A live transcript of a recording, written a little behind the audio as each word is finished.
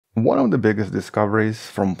One of the biggest discoveries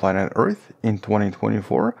from planet Earth in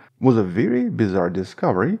 2024 was a very bizarre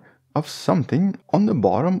discovery of something on the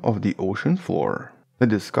bottom of the ocean floor. The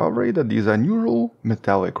discovery that these unusual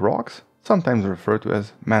metallic rocks, sometimes referred to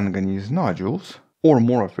as manganese nodules, or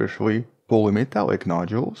more officially polymetallic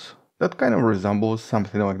nodules, that kind of resembles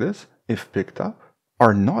something like this if picked up,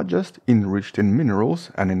 are not just enriched in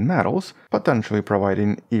minerals and in metals, potentially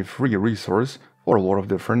providing a free resource for a lot of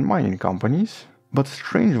different mining companies, but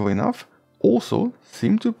strangely enough, also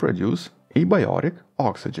seem to produce abiotic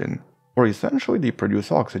oxygen, or essentially they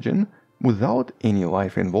produce oxygen without any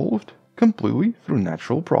life involved, completely through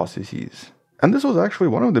natural processes. And this was actually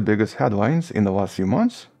one of the biggest headlines in the last few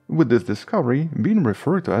months, with this discovery being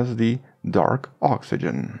referred to as the dark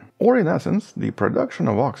oxygen, or in essence, the production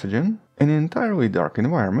of oxygen in entirely dark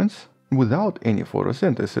environments without any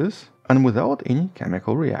photosynthesis and without any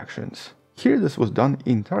chemical reactions. Here this was done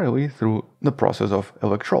entirely through the process of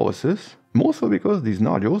electrolysis, mostly because these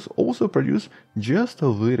nodules also produce just a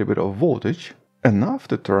little bit of voltage, enough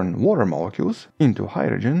to turn water molecules into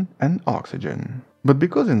hydrogen and oxygen. But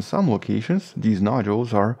because in some locations these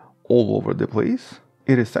nodules are all over the place,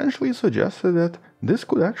 it essentially suggested that this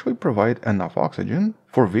could actually provide enough oxygen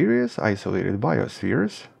for various isolated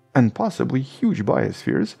biospheres, and possibly huge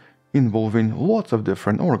biospheres involving lots of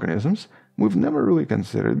different organisms we've never really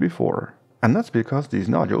considered before. And that's because these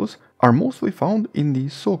nodules are mostly found in the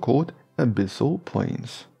so-called abyssal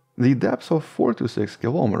plains, the depths of 4 to 6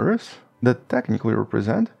 kilometers that technically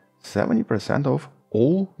represent 70% of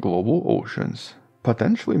all global oceans,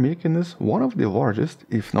 potentially making this one of the largest,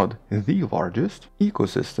 if not the largest,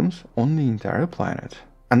 ecosystems on the entire planet.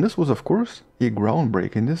 And this was of course a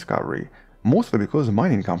groundbreaking discovery, mostly because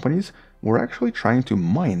mining companies were actually trying to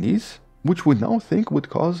mine these, which we now think would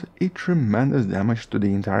cause a tremendous damage to the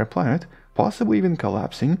entire planet, possibly even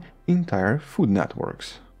collapsing entire food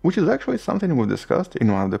networks, which is actually something we've discussed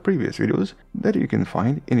in one of the previous videos that you can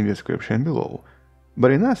find in the description below.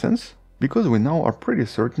 But in essence, because we now are pretty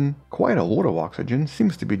certain quite a lot of oxygen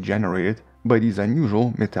seems to be generated by these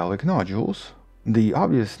unusual metallic nodules, the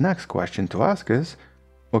obvious next question to ask is,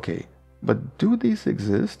 okay, but do these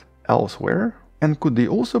exist elsewhere? And could they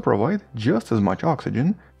also provide just as much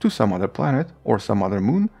oxygen to some other planet or some other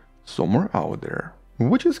moon somewhere out there?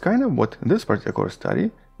 Which is kind of what this particular study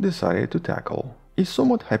decided to tackle. A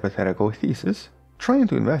somewhat hypothetical thesis trying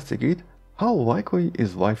to investigate how likely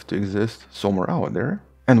is life to exist somewhere out there,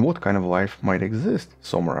 and what kind of life might exist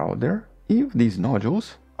somewhere out there if these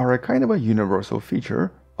nodules are a kind of a universal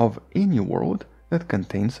feature of any world that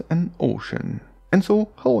contains an ocean. And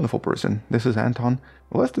so, hello wonderful person, this is Anton.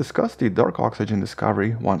 Let's discuss the dark oxygen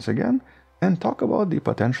discovery once again and talk about the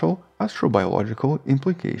potential astrobiological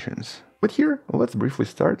implications. But here, let's briefly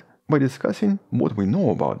start by discussing what we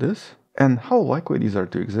know about this and how likely these are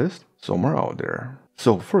to exist somewhere out there.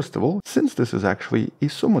 So first of all, since this is actually a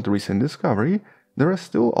somewhat recent discovery, there are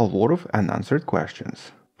still a lot of unanswered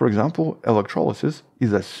questions. For example, electrolysis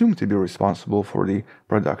is assumed to be responsible for the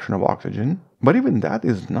production of oxygen, but even that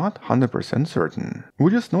is not 100% certain.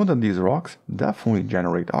 We just know that these rocks definitely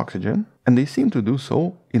generate oxygen, and they seem to do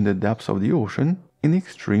so in the depths of the ocean in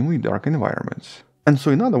extremely dark environments. And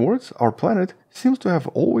so in other words, our planet seems to have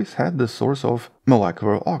always had the source of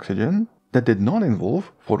molecular oxygen that did not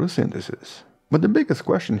involve photosynthesis. But the biggest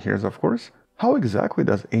question here is, of course, how exactly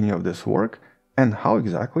does any of this work, and how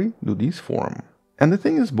exactly do these form? And the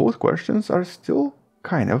thing is, both questions are still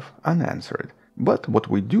kind of unanswered. But what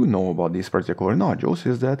we do know about these particular nodules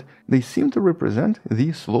is that they seem to represent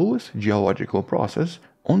the slowest geological process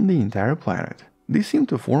on the entire planet. They seem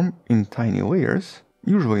to form in tiny layers,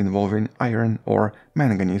 usually involving iron or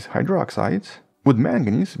manganese hydroxides, with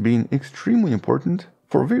manganese being extremely important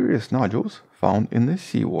for various nodules found in the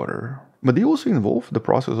seawater. But they also involve the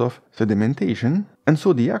process of sedimentation, and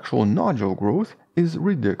so the actual nodule growth is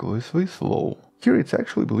ridiculously slow. Here it's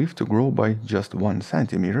actually believed to grow by just 1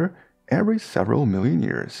 centimeter every several million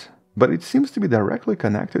years. But it seems to be directly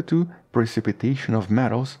connected to precipitation of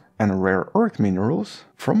metals and rare earth minerals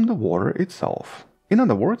from the water itself. In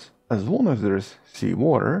other words, as long as there's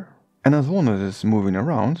seawater, and as long as it's moving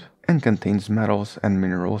around and contains metals and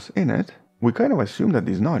minerals in it, we kind of assume that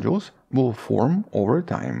these nodules will form over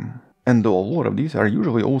time. And though a lot of these are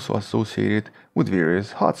usually also associated with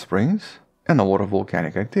various hot springs and a lot of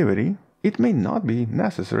volcanic activity, it may not be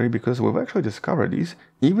necessary because we've actually discovered these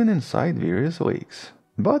even inside various lakes.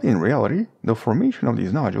 But in reality, the formation of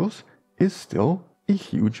these nodules is still a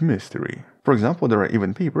huge mystery. For example, there are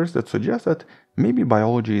even papers that suggest that maybe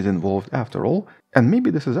biology is involved after all, and maybe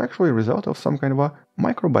this is actually a result of some kind of a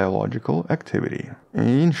microbiological activity.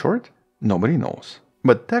 In short, nobody knows.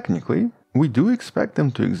 But technically, we do expect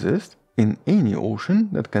them to exist in any ocean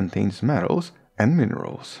that contains metals and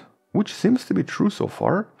minerals, which seems to be true so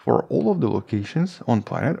far for all of the locations on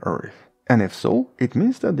planet Earth. And if so, it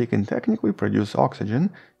means that they can technically produce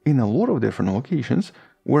oxygen in a lot of different locations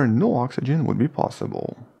where no oxygen would be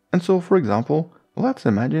possible. And so, for example, let's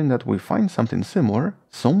imagine that we find something similar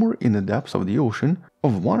somewhere in the depths of the ocean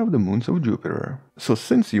of one of the moons of Jupiter. So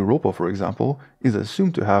since Europa, for example, is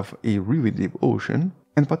assumed to have a really deep ocean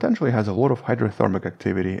and potentially has a lot of hydrothermal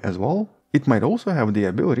activity as well, it might also have the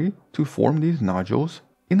ability to form these nodules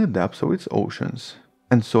in the depths of its oceans.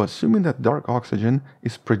 And so assuming that dark oxygen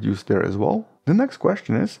is produced there as well, the next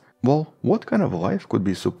question is, well, what kind of life could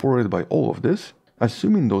be supported by all of this,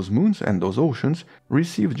 assuming those moons and those oceans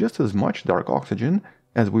receive just as much dark oxygen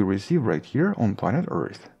as we receive right here on planet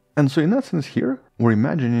Earth? And so in that sense here, we're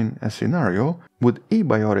imagining a scenario with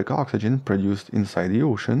abiotic oxygen produced inside the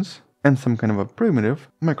oceans and some kind of a primitive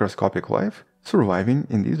microscopic life surviving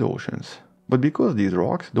in these oceans. But because these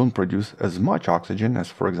rocks don't produce as much oxygen as,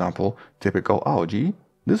 for example, typical algae,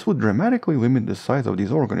 this would dramatically limit the size of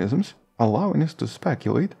these organisms, allowing us to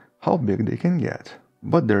speculate how big they can get.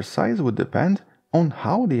 But their size would depend on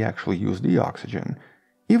how they actually use the oxygen.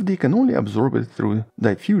 If they can only absorb it through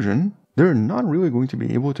diffusion, they're not really going to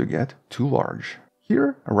be able to get too large.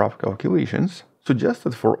 Here, rough calculations suggest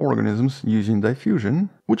that for organisms using diffusion,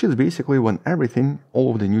 which is basically when everything,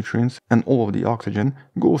 all of the nutrients and all of the oxygen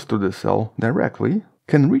goes to the cell directly,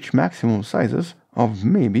 can reach maximum sizes of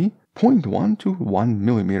maybe 0.1 to 1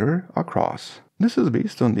 millimeter across. This is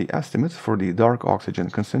based on the estimates for the dark oxygen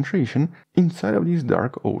concentration inside of these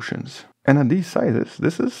dark oceans. And at these sizes,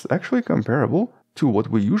 this is actually comparable to what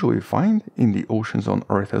we usually find in the oceans on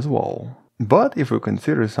Earth as well. But if we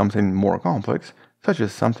consider something more complex, such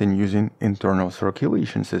as something using internal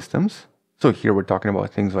circulation systems, so here we're talking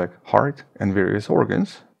about things like heart and various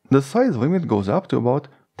organs, the size limit goes up to about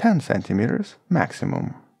 10 centimeters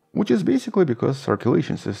maximum, which is basically because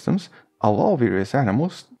circulation systems allow various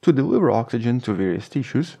animals to deliver oxygen to various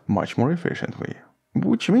tissues much more efficiently.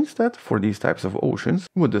 Which means that for these types of oceans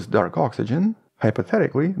with this dark oxygen,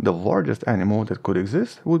 hypothetically, the largest animal that could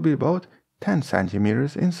exist would be about 10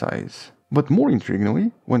 centimeters in size. But more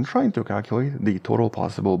intriguingly, when trying to calculate the total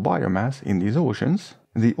possible biomass in these oceans,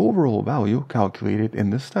 the overall value calculated in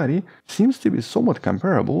this study seems to be somewhat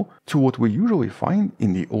comparable to what we usually find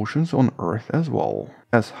in the oceans on Earth as well,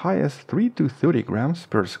 as high as 3 to 30 grams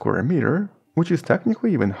per square meter, which is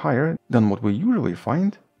technically even higher than what we usually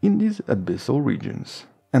find in these abyssal regions.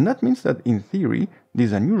 And that means that in theory,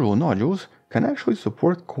 these unusual nodules can actually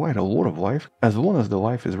support quite a lot of life as long as the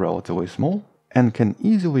life is relatively small and can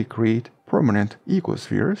easily create permanent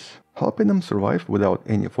ecospheres, helping them survive without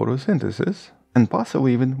any photosynthesis and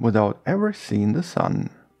possibly even without ever seeing the sun.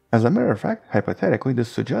 As a matter of fact, hypothetically, this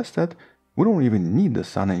suggests that we don't even need the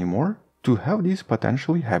sun anymore to have these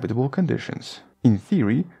potentially habitable conditions. In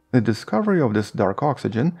theory, the discovery of this dark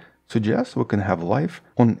oxygen suggests we can have life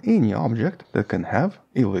on any object that can have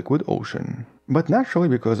a liquid ocean. But naturally,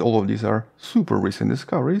 because all of these are super recent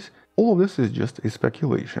discoveries, all of this is just a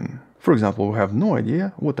speculation. For example, we have no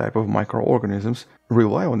idea what type of microorganisms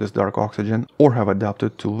rely on this dark oxygen or have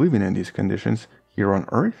adapted to living in these conditions here on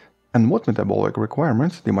Earth, and what metabolic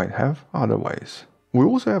requirements they might have otherwise. We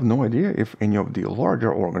also have no idea if any of the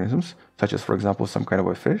larger organisms, such as for example some kind of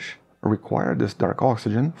a fish, require this dark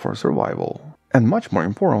oxygen for survival. And much more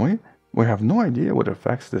importantly, we have no idea what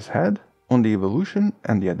effects this had on the evolution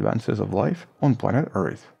and the advances of life on planet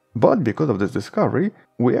Earth. But because of this discovery,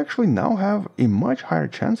 we actually now have a much higher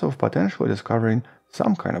chance of potentially discovering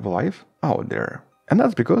some kind of life out there. And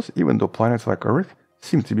that's because even though planets like Earth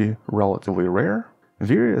seem to be relatively rare,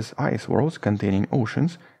 various ice worlds containing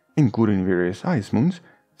oceans, including various ice moons,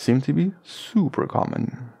 seem to be super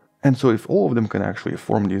common. And so if all of them can actually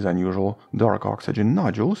form these unusual dark oxygen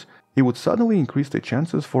nodules, it would suddenly increase the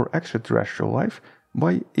chances for extraterrestrial life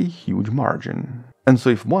by a huge margin. And so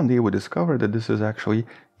if one day we discover that this is actually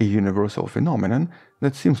a universal phenomenon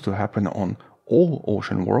that seems to happen on all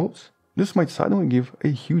ocean worlds, this might suddenly give a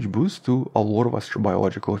huge boost to a lot of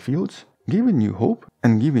astrobiological fields, giving new hope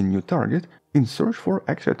and giving new target in search for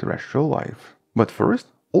extraterrestrial life. But first,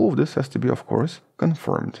 all of this has to be, of course,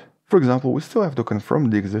 confirmed. For example, we still have to confirm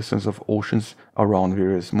the existence of oceans around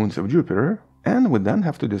various moons of Jupiter, and we then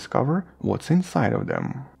have to discover what's inside of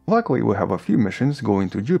them. Luckily, we have a few missions going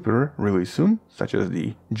to Jupiter really soon, such as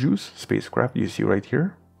the JUICE spacecraft you see right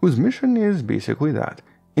here, whose mission is basically that,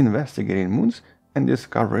 investigating moons and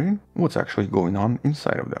discovering what's actually going on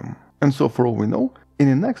inside of them. And so for all we know, in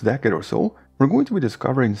the next decade or so, we're going to be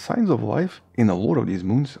discovering signs of life in a lot of these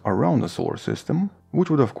moons around the solar system, which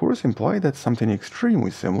would of course imply that something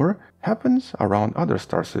extremely similar happens around other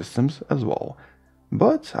star systems as well.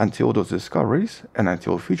 But until those discoveries and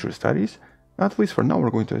until future studies, at least for now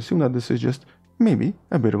we're going to assume that this is just maybe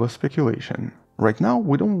a bit of a speculation. Right now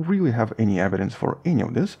we don't really have any evidence for any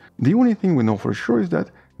of this. The only thing we know for sure is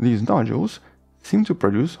that these nodules seem to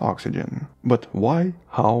produce oxygen. But why,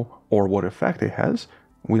 how, or what effect it has,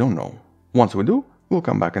 we don't know. Once we do, we'll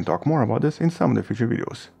come back and talk more about this in some of the future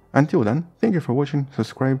videos. Until then, thank you for watching,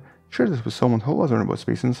 subscribe, share this with someone who loves learning about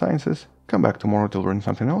space and sciences, come back tomorrow to learn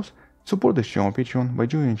something else, support this channel on Patreon by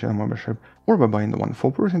joining channel membership or by buying the one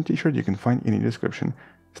full person t-shirt you can find in the description.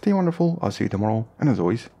 Stay wonderful, I'll see you tomorrow, and as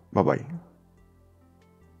always, bye bye.